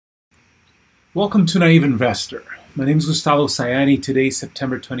Welcome to Naive Investor. My name is Gustavo Sayani. Today is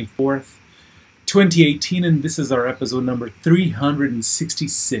September 24th, 2018, and this is our episode number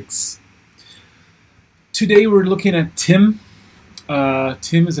 366. Today we're looking at TIM.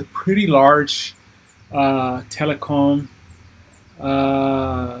 TIM is a pretty large telecom.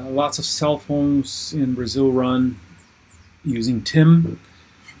 Lots of cell phones in Brazil run using TIM.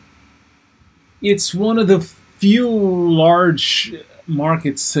 It's one of the few large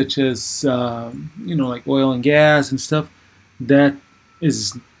markets such as like oil and gas and stuff that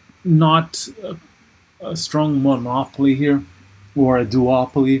is not a strong monopoly here, or a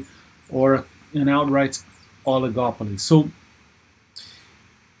duopoly, or an outright oligopoly. So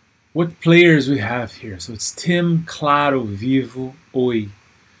what players we have here? So it's TIM, Claro, Vivo, Oi.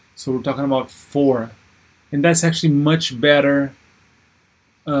 So we're talking about four, and that's actually much better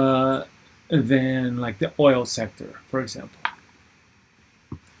than like the oil sector, for example.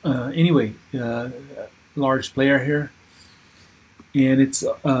 Anyway, large player here, and it's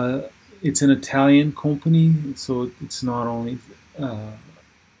an Italian company, so it's not only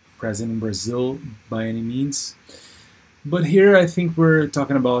present in Brazil by any means, but here I think we're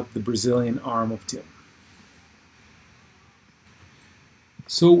talking about the Brazilian arm of TIM.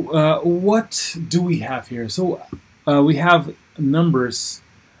 So what do we have here? So we have numbers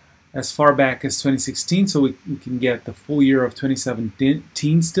as far back as 2016, so we can get the full year of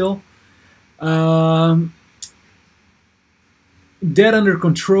 2017 still. Debt under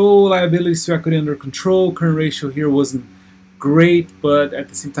control, liabilities to equity under control. Current ratio here wasn't great, but at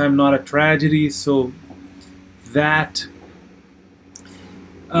the same time not a tragedy. So that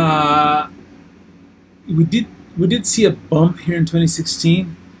we did see a bump here in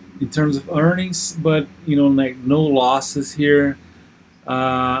 2016 in terms of earnings, but like no losses here.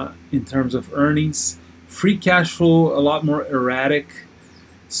 In terms of earnings, free cash flow a lot more erratic,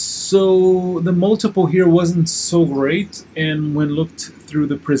 so the multiple here wasn't so great, and when looked through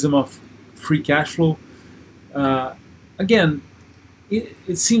the prism of free cash flow, again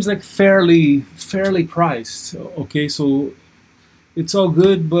it seems like fairly priced. Okay, so it's all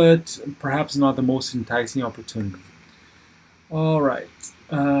good, but perhaps not the most enticing opportunity. All right.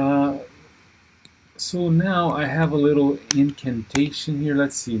 So now I have a little incantation here.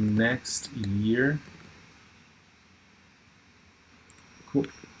 Let's see, next year. Cool.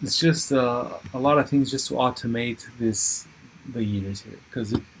 It's just a lot of things just to automate the years here,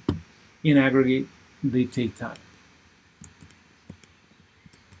 because in aggregate they take time.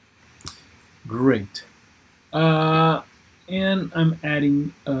 Great. And I'm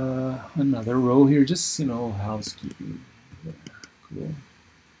adding another row here, just housekeeping. Yeah, cool.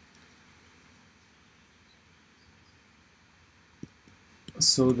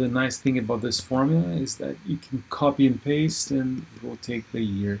 So the nice thing about this formula is that you can copy and paste, and it will take the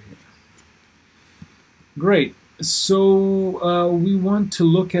year here. Great. So we want to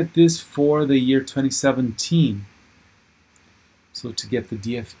look at this for the year 2017. So to get the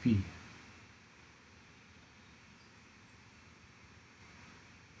DFP.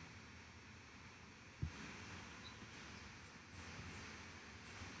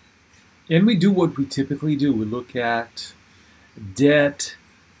 And we do what we typically do. We look at debt,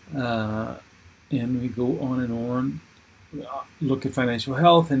 and we go on and on, look at financial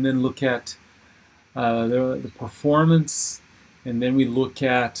health, and then look at the performance, and then we look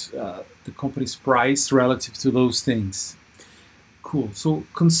at the company's price relative to those things. Cool. So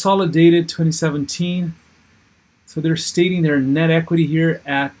consolidated 2017, so they're stating their net equity here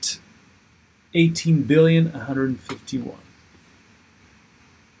at 18,151,000,000.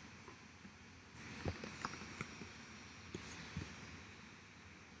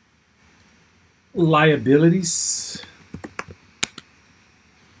 Liabilities.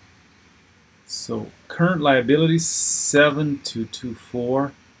 So current liabilities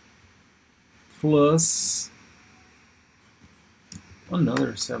 7,224 plus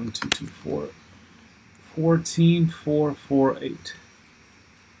another 7,224, 14,448.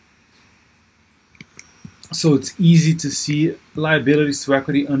 So it's easy to see liabilities to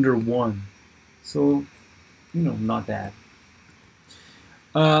equity under 1. So not bad.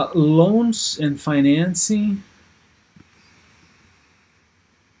 Loans and financing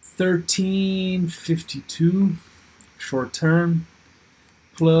 1352 short term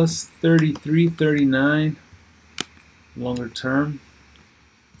plus 3339 longer term.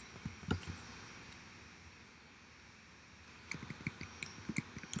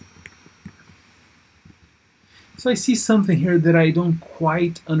 So I see something here that I don't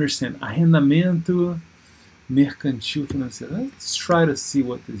quite understand. Arrendamento mercantil financeiro. Let's try to see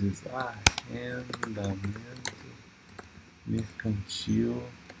what this is. Arrendamento mercantil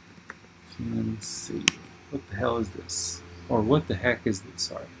Fiancé. What the hell is this? Or what the heck is this?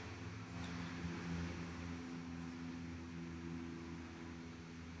 Sorry.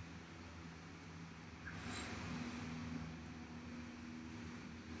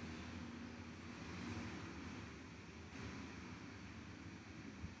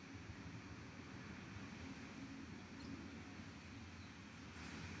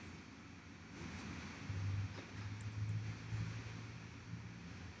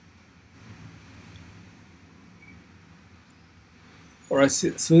 Alright,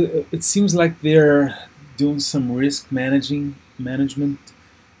 so it seems like they're doing some risk management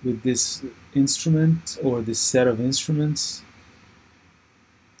with this instrument or this set of instruments.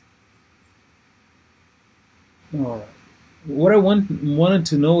 Alright. What I wanted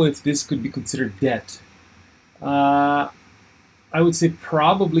to know if this could be considered debt. I would say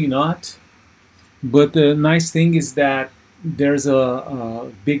probably not. But the nice thing is that there's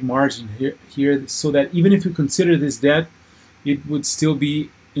a big margin here, so that even if you consider this debt, it would still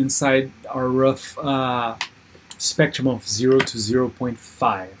be inside our rough spectrum of 0 to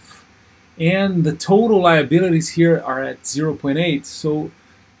 0.5. And the total liabilities here are at 0.8, so,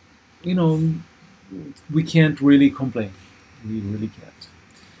 you know, we can't really complain. We really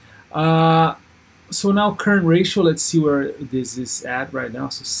can't. So now current ratio, let's see where this is at right now.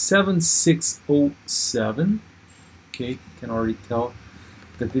 So 7607. Okay, can already tell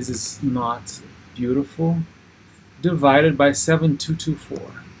that this is not beautiful. Divided by 7224.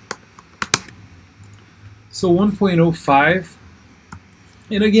 So 1.05.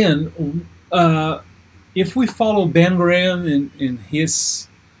 And again, if we follow Ben Graham in his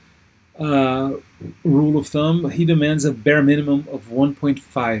rule of thumb, he demands a bare minimum of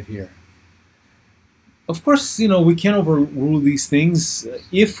 1.5 here. Of course, you know, we can't overrule these things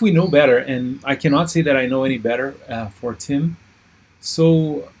if we know better, and I cannot say that I know any better for Tim.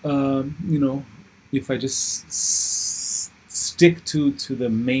 So, you know, if I just stick to the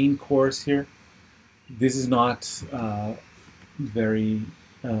main course here, this is not very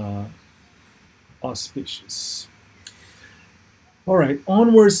auspicious. All right,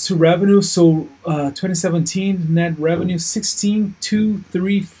 onwards to revenue. So 2017 net revenue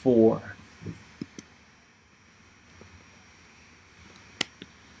 16,234.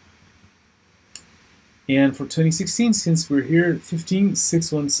 And for 2016, since we're here,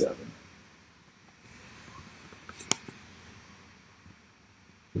 15,617.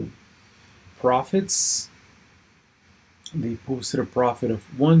 Profits, they posted a profit of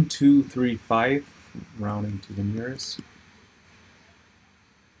 1,235, rounding to the nearest.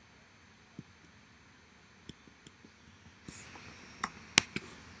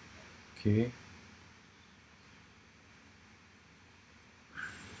 Okay.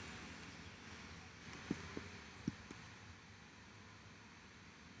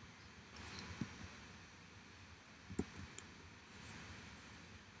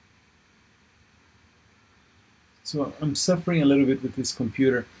 So I'm suffering a little bit with this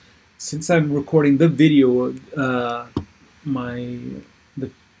computer. Since I'm recording the video, the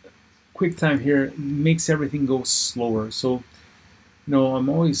QuickTime here makes everything go slower. So, you know, I'm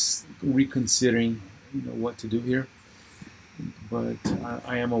always reconsidering, you know, what to do here. But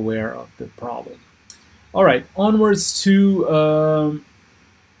I am aware of the problem. All right, onwards to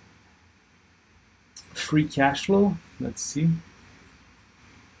free cash flow. Let's see.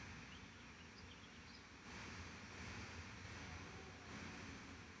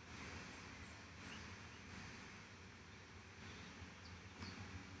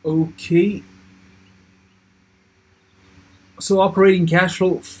 Okay. So operating cash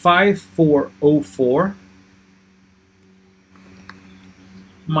flow 5404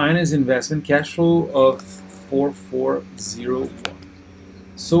 minus investment cash flow of 4401.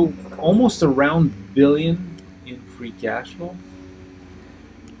 So almost around $1 billion in free cash flow.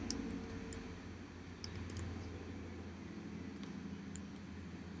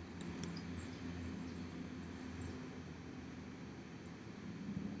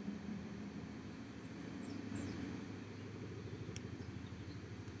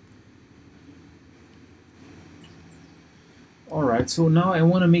 All right, so now I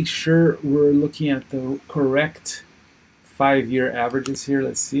want to make sure we're looking at the correct 5-year averages here.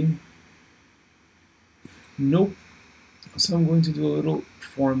 Let's see. Nope. So I'm going to do a little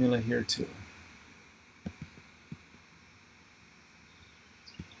formula here too.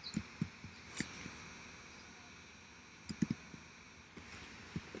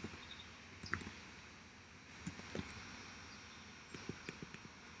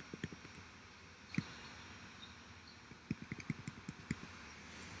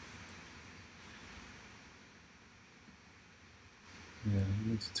 Yeah,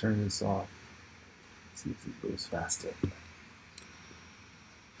 need to turn this off. See if it goes faster.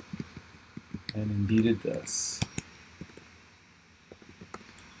 And indeed it does.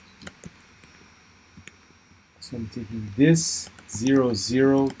 So I'm taking this 0,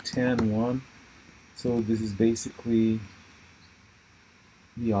 0, 10, 1. So this is basically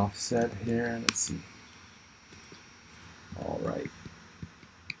the offset here. Let's see. All right.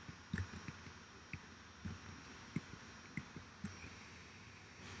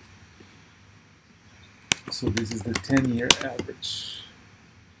 So this is the 10-year average.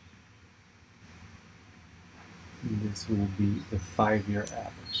 And this will be the 5-year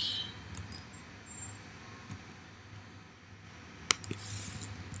average.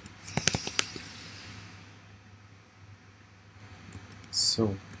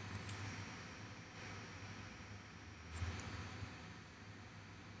 So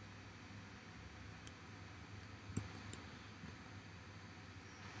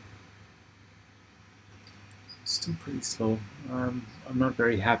still pretty slow. I'm not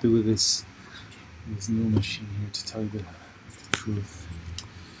very happy with this new machine here, to tell you the truth.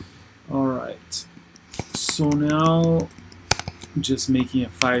 All right, so now just making a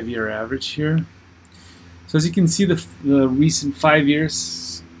 5-year average here. So as you can see, the recent 5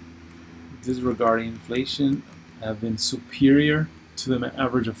 years, disregarding inflation, have been superior to the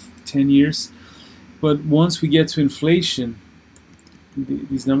average of 10 years. But once we get to inflation,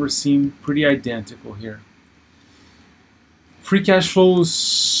 these numbers seem pretty identical here. Free cash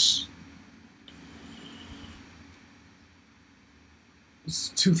flows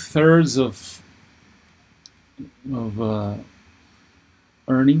is 2/3 of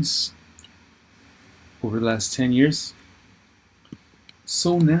earnings over the last 10 years.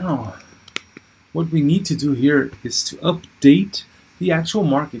 So now what we need to do here is to update the actual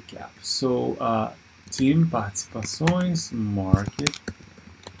market cap. So TIM Participações market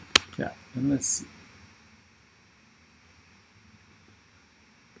cap, and let's see.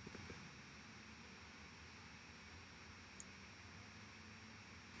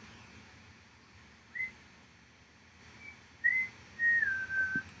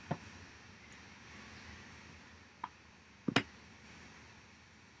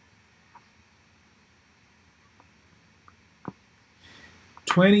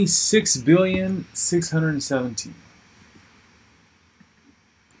 $26,617,000,000.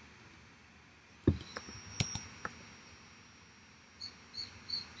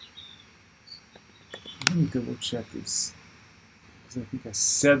 Let me double check this, because I think I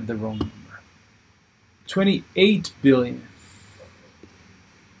said the wrong number. 28 billion.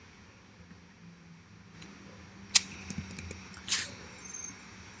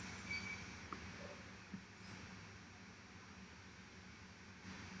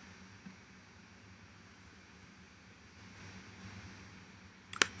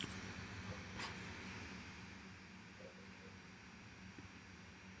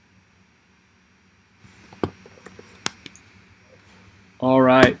 All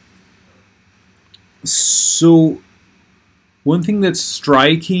right. So one thing that's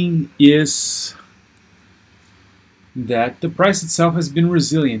striking is that the price itself has been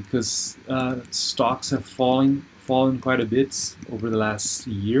resilient, because stocks have fallen quite a bit over the last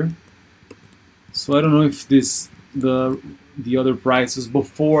year. So I don't know if the other prices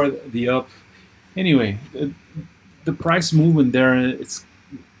before the up. Anyway, the price movement there, it's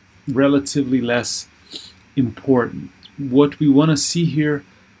relatively less important. What we want to see here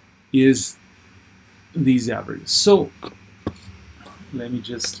is these averages. So let me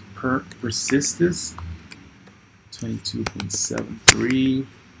just persist this. 22.73,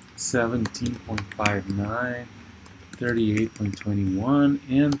 17.59, 38.21,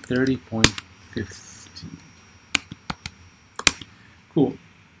 and 30.15. Cool.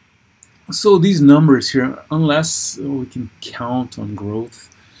 So these numbers here, unless we can count on growth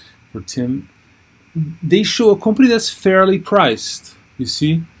for TIM, they show a company that's fairly priced, you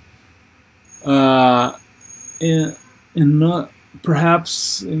see, and not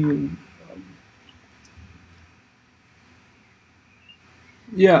perhaps,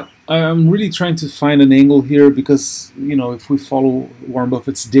 yeah, I'm really trying to find an angle here, because, you know, if we follow Warren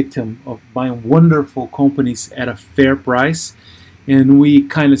Buffett's dictum of buying wonderful companies at a fair price, and we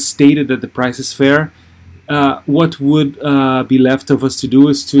kind of stated that the price is fair, what would be left of us to do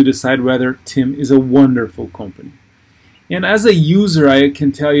is to decide whether TIM is a wonderful company. And as a user, I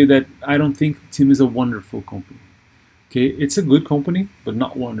can tell you that I don't think TIM is a wonderful company. Okay, it's a good company, but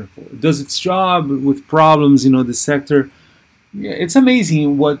not wonderful. It does its job with problems, you know, the sector. Yeah, it's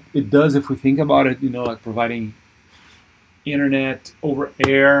amazing what it does if we think about it, you know, like providing internet over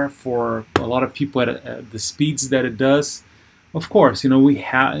air for a lot of people at the speeds that it does. Of course,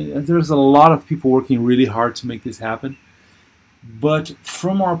 there's a lot of people working really hard to make this happen. But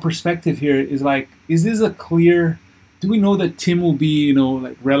from our perspective here, is like, is this a clear? Do we know that Tim will be,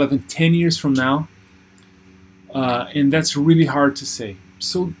 like relevant 10 years from now? And that's really hard to say.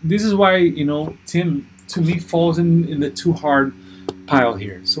 So this is why, Tim, to me, falls in the too hard pile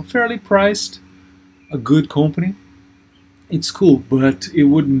here. So fairly priced, a good company. It's cool, but it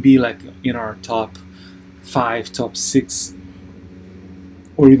wouldn't be like in our top 5, top 6,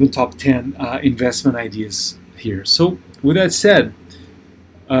 or even top 10 investment ideas here. So with that said,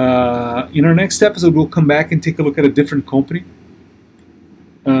 in our next episode, we'll come back and take a look at a different company.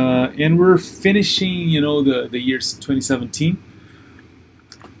 And we're finishing, the years 2017.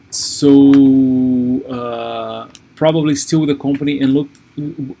 So probably still with the company, and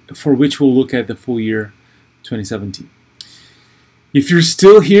for which we'll look at the full year 2017. If you're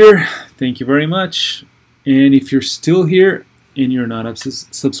still here, thank you very much. And if you're still here and you're not a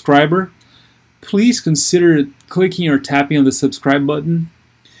subscriber, please consider clicking or tapping on the subscribe button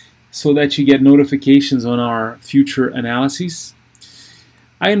so that you get notifications on our future analyses.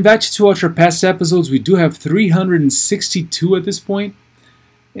 I invite you to watch our past episodes. We do have 362 at this point,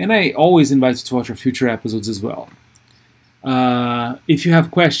 and I always invite you to watch our future episodes as well. If you have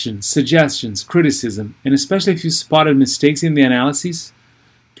questions, suggestions, criticism, and especially if you spotted mistakes in the analyses,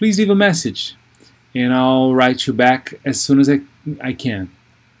 please leave a message, and I'll write you back as soon as I can.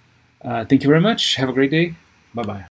 Thank you very much. Have a great day. Bye-bye.